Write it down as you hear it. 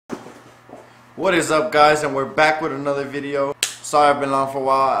What is up, guys? And we're back with another video. Sorry I've been long for a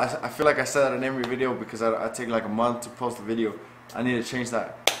while. I feel like I said that in every video because I take like a month to post a video. I need to change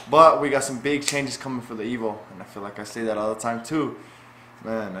that. But we got some big changes coming for the Evo, and I feel like I say that all the time too.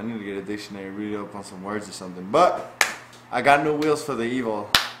 Man, I need to get a dictionary, read up on some words or something. But I got new wheels for the Evo,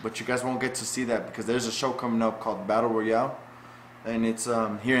 but you guys won't get to see that because there's a show coming up called Battle Royale, and it's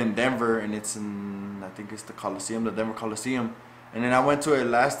here in Denver, and it's in, I think it's the Coliseum, the Denver Coliseum. And then I went to it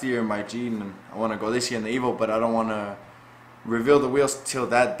last year in my G, and I want to go this year in the Evo, but I don't want to reveal the wheels till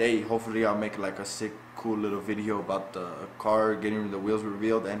that day. Hopefully I'll make like a sick, cool little video about the car getting the wheels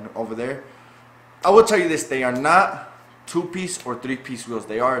revealed. And over there, I will tell you this, they are not 2-piece or 3-piece wheels.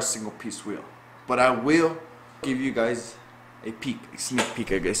 They are a single-piece wheel. But I will give you guys a peek, a sneak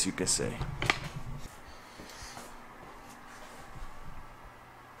peek, I guess you could say.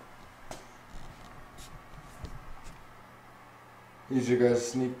 Here's your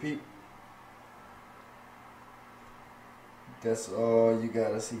guys' sneak peek. That's all you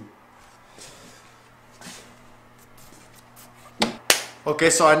gotta see. Okay,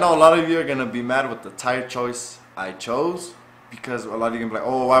 so I know a lot of you are gonna be mad with the tire choice I chose, because a lot of you are gonna be like,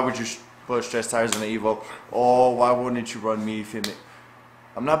 oh, why would you put stress tires in the Evo? Oh, why wouldn't you run me fit?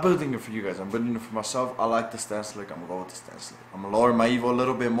 I'm not building it for you guys, I'm building it for myself. I like the stand slick, I'm gonna go with the stand slick. I'm gonna lower my Evo a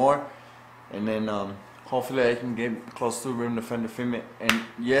little bit more, and then hopefully I can get close to rim defender fitment. And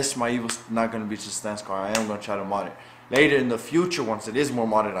yes, my Evo's not gonna be just a stance car. I am gonna try to mod it. Later in the future, once it is more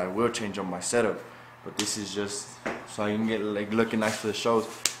modded, I will change up my setup. But this is just so I can get like looking nice for the shows.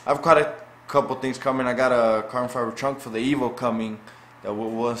 I've got a couple things coming. I got a carbon fiber trunk for the Evo coming. That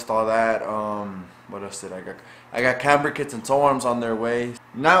we'll install that. What else did I got? I got camber kits and toe arms on their way.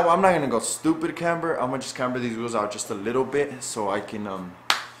 Now I'm not gonna go stupid camber. I'm gonna just camber these wheels out just a little bit so I can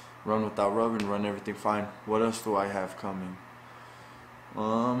run without rub and run everything fine. What else do I have coming?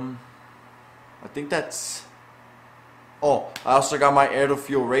 I think that's. Oh, I also got my air to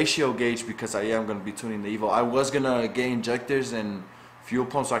fuel ratio gauge because I am going to be tuning the Evo. I was going to get injectors and fuel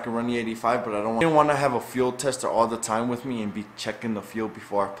pumps so I can run the 85, but I didn't want to have a fuel tester all the time with me and be checking the fuel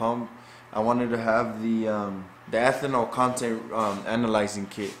before I pump. I wanted to have the ethanol content analyzing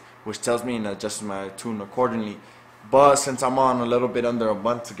kit, which tells me and adjusts my tune accordingly. But since I'm on a little bit under a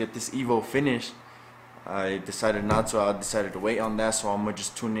month to get this Evo finished, I decided not to. I decided to wait on that, so I'm going to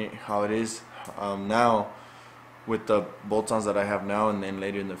just tune it how it is now. With the bolt-ons that I have now, and then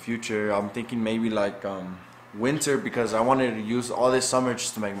later in the future I'm thinking maybe like winter, because I wanted to use all this summer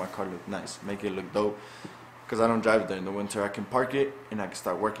just to make my car look nice, make it look dope, because I don't drive it during the winter. I can park it and I can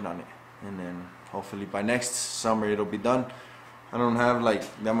start working on it, and then hopefully by next summer it'll be done. I don't have like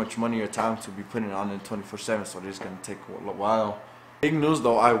that much money or time to be putting it on it 24/7, so it's gonna take a while. Big news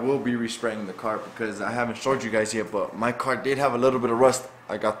though, I will be respraying the car because I haven't showed you guys yet, but my car did have a little bit of rust.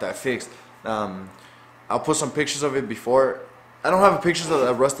 I got that fixed. I'll put some pictures of it before. I don't have pictures of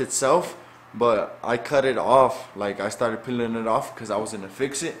the rust itself, but I cut it off. Like I started peeling it off because I was gonna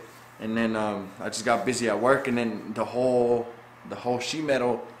fix it, and then I just got busy at work, and then the whole sheet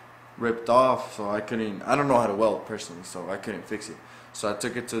metal ripped off, so I couldn't. I don't know how to weld personally, so I couldn't fix it. So I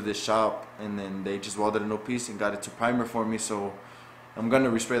took it to this shop, and then they just welded a new piece and got it to primer for me. So I'm gonna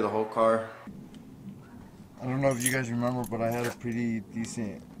respray the whole car. I don't know if you guys remember, but I had a pretty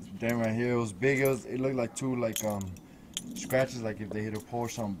decent dent right here. It was big. It looked like two scratches, like if they hit a pole or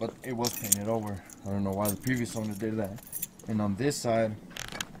something, but it was painted over. I don't know why the previous owner did that. And on this side,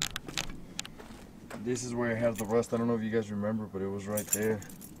 this is where it has the rust. I don't know if you guys remember, but it was right there.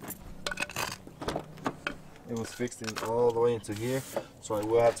 It was fixed all the way into here, so I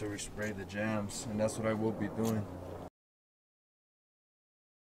will have to respray the jams, and that's what I will be doing.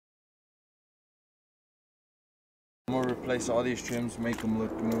 I'm gonna replace all these trims, make them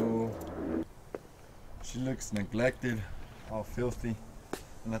look new. She looks neglected, all filthy.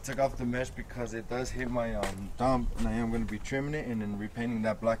 And I took off the mesh because it does hit my dump, and I am gonna be trimming it and then repainting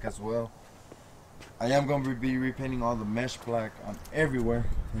that black as well. I am gonna be repainting all the mesh black on everywhere,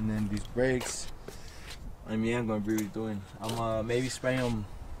 and then these brakes, I'm gonna be redoing. I'm maybe spraying them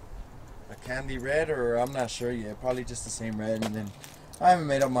a candy red, or I'm not sure yet. Probably just the same red, and then I haven't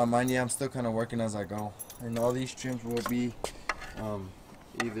made up my mind yet. I'm still kind of working as I go. And all these trims will be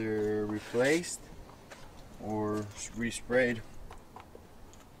either replaced or resprayed.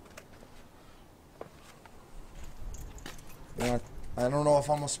 I don't know if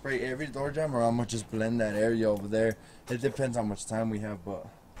I'm gonna spray every door jam or I'm gonna just blend that area over there. It depends how much time we have, but.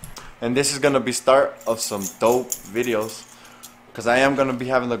 And this is gonna be start of some dope videos, because I am gonna be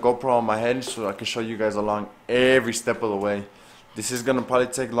having the GoPro on my head so I can show you guys along every step of the way. This is gonna probably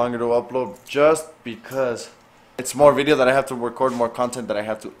take longer to upload just because it's more video that I have to record, more content that I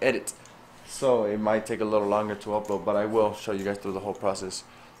have to edit. so it might take a little longer to upload, but I will show you guys through the whole process.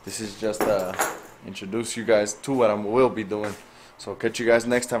 This is just introduce you guys to what I will be doing. So catch you guys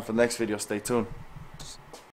next time for the next video. Stay tuned.